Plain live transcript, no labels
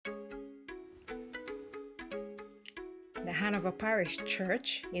The Hanover Parish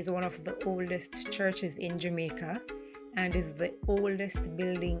Church is one of the oldest churches in Jamaica and is the oldest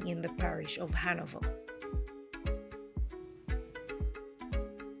building in the parish of Hanover.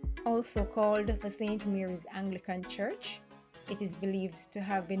 Also called the St. Mary's Anglican Church, it is believed to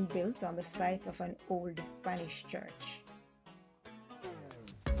have been built on the site of an old Spanish church.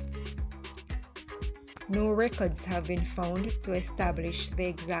 No records have been found to establish the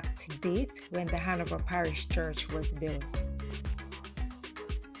exact date when the Hanover Parish Church was built.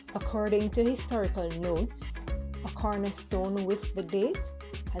 According to historical notes, a cornerstone with the date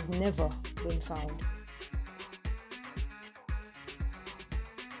has never been found.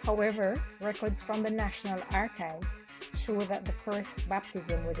 However, records from the National Archives show that the first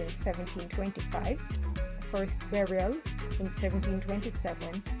baptism was in 1725, the first burial in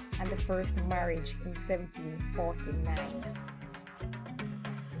 1727, and the first marriage in 1749.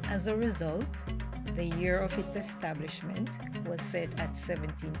 As a result, the year of its establishment was set at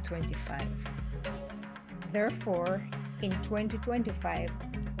 1725. Therefore, in 2025,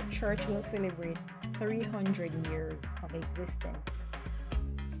 the church will celebrate 300 years of existence.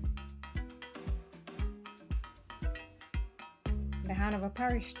 The Hanover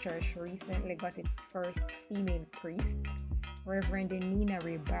Parish Church recently got its first female priest, Reverend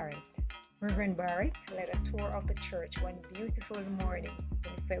Nina-Rae Barrett. Reverend Barrett led a tour of the church one beautiful morning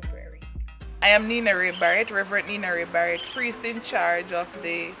in February. I am Nina-Rae Barrett, Reverend Nina-Rae Barrett, priest in charge of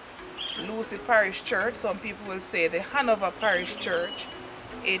the Lucea Parish Church. Some people will say the Hanover Parish Church.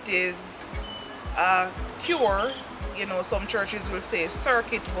 It is a cure. You know, some churches will say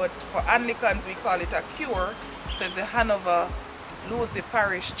circuit, but for Anglicans we call it a cure. So it's the Hanover Lucea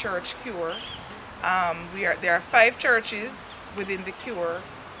Parish Church cure. There are 5 churches within the cure,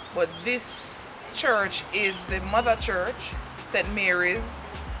 but this church is the mother church, St. Mary's,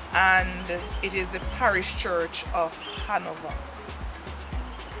 and it is the parish church of Hanover.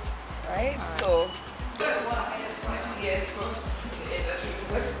 Right? So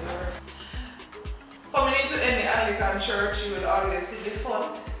coming into any Anglican church, you will always see the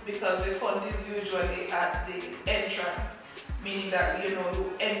font, because the font is usually at the entrance, meaning that you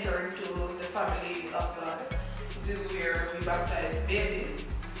enter into the family of God. This is where we baptize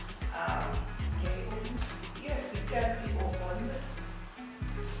babies. Yes, it can be opened.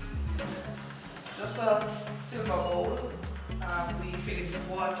 Just a silver bowl. We fill it with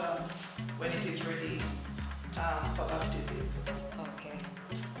water when it is ready for baptism. Okay.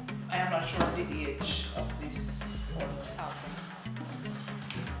 I am not sure the age of this font. Okay.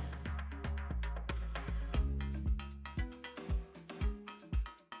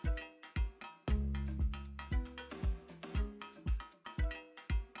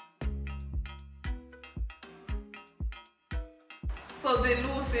 So the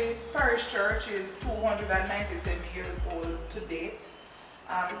Lucea Parish Church is 297 years old to date.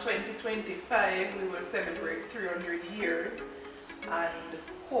 2025 we will celebrate 300 years, and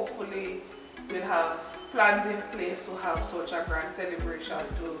hopefully we'll have plans in place to have such a grand celebration,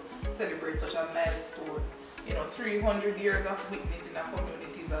 to celebrate such a milestone. 300 years of witness in a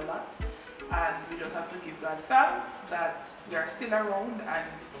community is a lot, and we just have to give God thanks that we are still around, and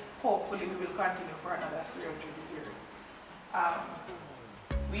hopefully we will continue for another 300 years.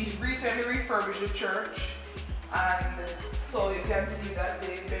 We recently refurbished the church, and so you can see that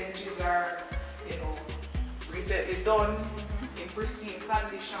the benches are, recently done in pristine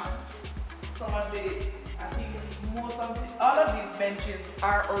condition. Some of I think all of these benches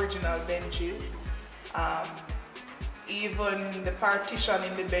are original benches. Even the partition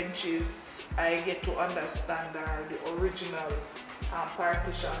in the benches, I get to understand, are the original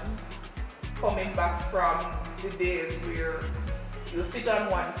partitions, coming back from the days where you sit on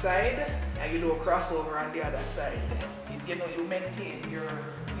one side and you do a crossover on the other side. You maintain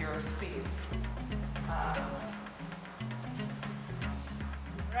your space.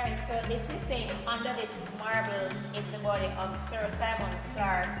 Right, so this is saying under this marble is the body of Sir Simon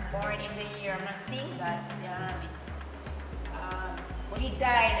Clark, born in the year, I'm not seeing that, when he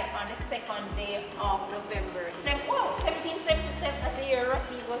died on the 2nd day of November. 1777, that's the year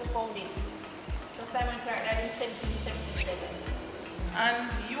Rossies was founded. So Simon Clark died in 1777.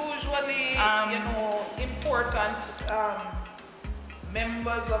 And usually, important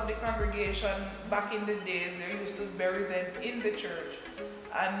members of the congregation back in the days, they used to bury them in the church.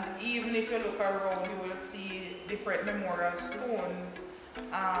 And even if you look around, you will see different memorial stones,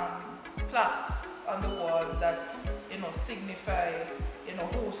 plaques on the walls that signify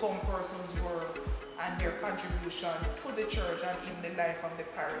who some persons were and their contribution to the church and in the life of the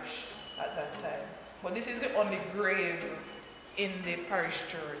parish at that time. But this is the only grave in the parish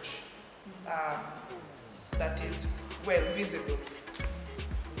church that is well visible.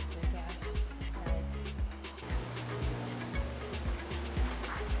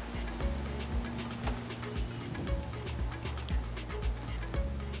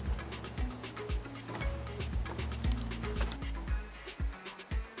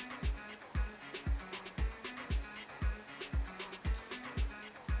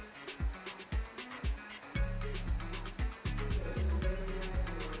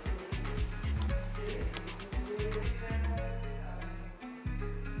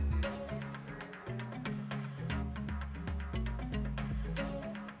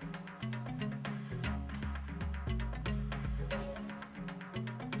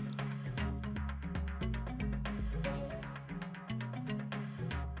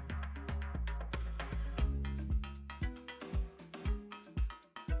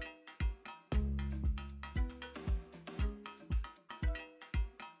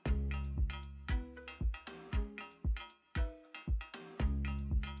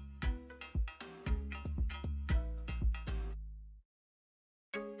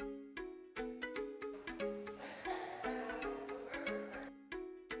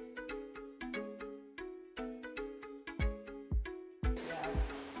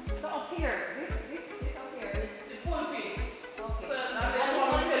 So up here, this up here is The pulpit. okay. So now And this this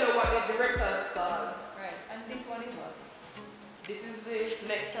one one will is tell you what the director stall. right. And this one is what? This is the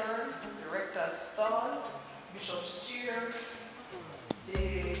lectern, the rector's stall, bishop's chair,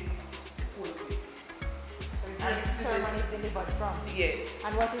 the pulpit. So And the this is sermon is delivered from. Yes.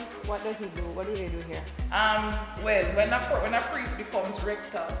 And what does he do? What do they do here? Well, when a priest becomes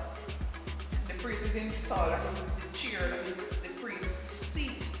rector, the priest is installed. That is the chair. That is the priest's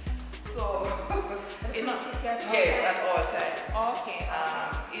seat. So, The priest sits at all yes, times? at all times. Okay.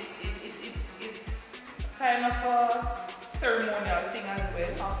 It is kind of a ceremonial thing as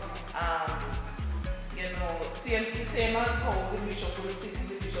well. You know, the same as how the bishop will sit in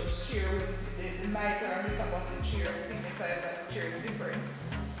the bishop's chair with the mitre on the top of the chair signifies that the chair is different.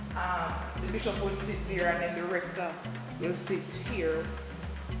 The bishop will sit there and then the rector will sit here.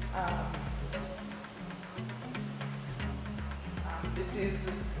 This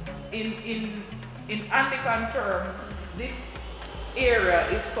is in Anglican terms, this area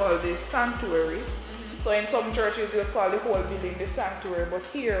is called the sanctuary. So in some churches they'll call the whole building the sanctuary, but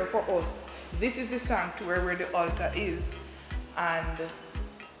here for us, this is the sanctuary where the altar is. And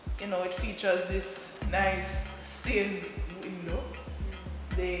you know, it features this nice stained window,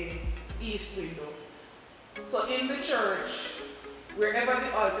 the east window. So in the church, wherever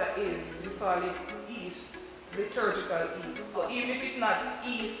the altar is, we call it east, liturgical east. So even if it's not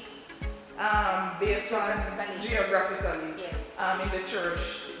east, based on geographically, Yes. in the church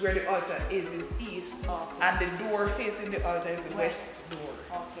where the altar is east, Okay. and the door facing the altar is the west door.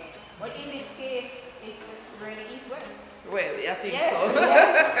 Okay. But in this case, it's really east-west. Well, I think Yes. so.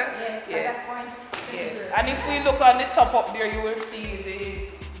 Yes. Yes. That's point. Yes. And if we look on the top up there, you will see the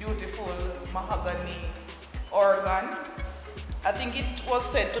beautiful mahogany organ. I think it was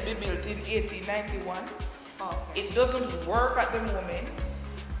said to be built in 1891. Okay. It doesn't work at the moment.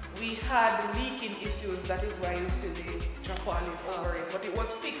 We had leaking issues, that is why you see the tarpaulin over it. But it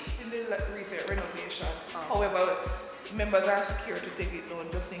was fixed in the recent renovation. However, members are scared to take it down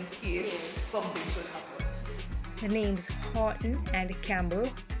just in case something should happen. The names Horton and Campbell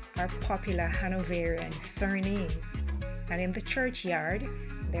are popular Hanoverian surnames, and in the churchyard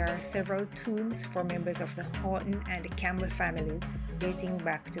there are several tombs for members of the Horton and Campbell families dating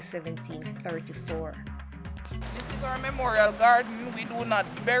back to 1734. This is our memorial garden. We do not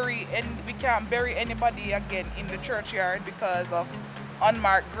bury, and we can't bury anybody again in the churchyard because of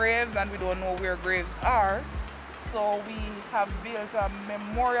unmarked graves, and we don't know where graves are. So we have built a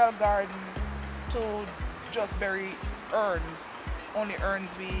memorial garden to just bury urns. Only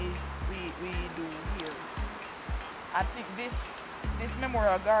urns we do here. I think this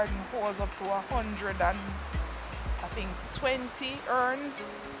memorial garden holds up to 120 urns.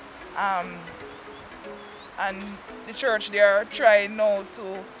 And the church, they are trying now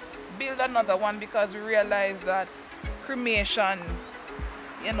to build another one because we realize that cremation,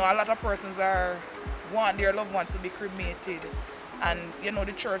 you know, a lot of persons want their loved ones to be cremated, and you know,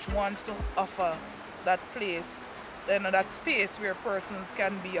 the church wants to offer that place, you know, that space where persons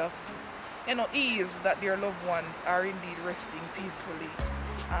can be of, you know, ease that their loved ones are indeed resting peacefully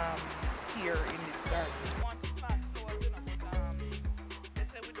here in this garden.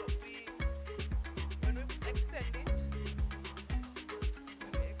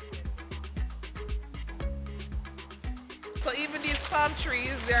 So even these palm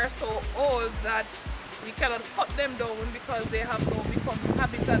trees, they are so old that we cannot cut them down because they have now become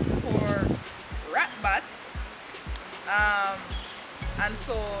habitats for rat bats. And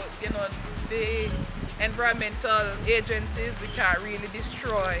so, you know, the environmental agencies, we can't really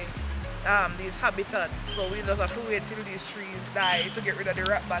destroy these habitats, so we just have to wait till these trees die to get rid of the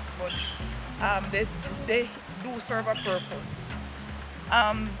rat bats, but they do serve a purpose.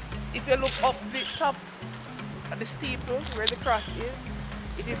 If you look up the top at the steeple where the cross is,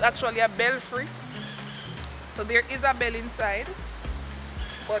 it is actually a belfry. So there is a bell inside,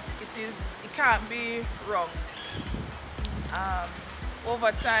 but it can't be wrong.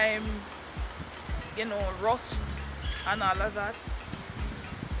 Over time, you know, rust and all of that.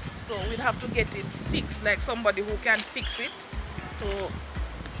 So we'd have to get it fixed, like somebody who can fix it to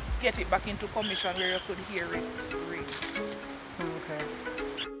get it back into commission where you could hear it ring. Okay.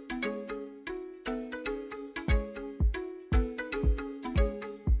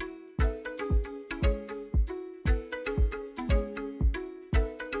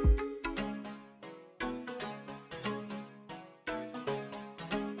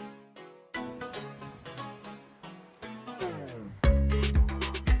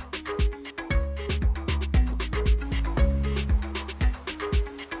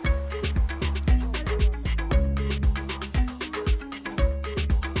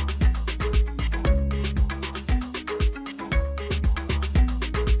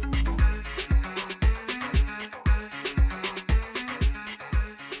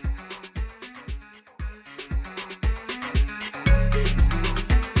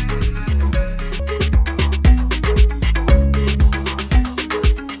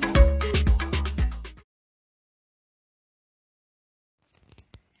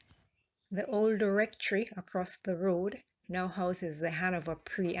 The old rectory across the road now houses the Hanover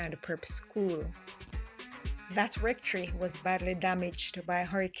Pre- and Prep School. That rectory was badly damaged by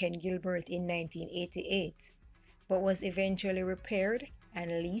Hurricane Gilbert in 1988, but was eventually repaired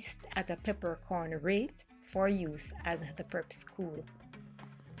and leased at a peppercorn rate for use as the prep school.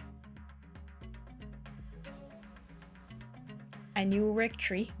 A new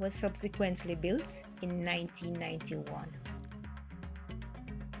rectory was subsequently built in 1991.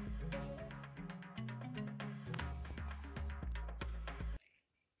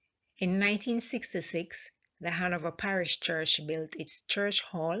 In 1966, the Hanover Parish Church built its church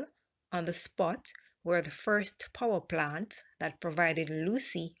hall on the spot where the first power plant that provided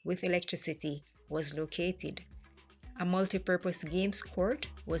Lucea with electricity was located. A multipurpose games court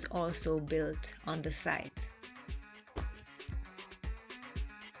was also built on the site.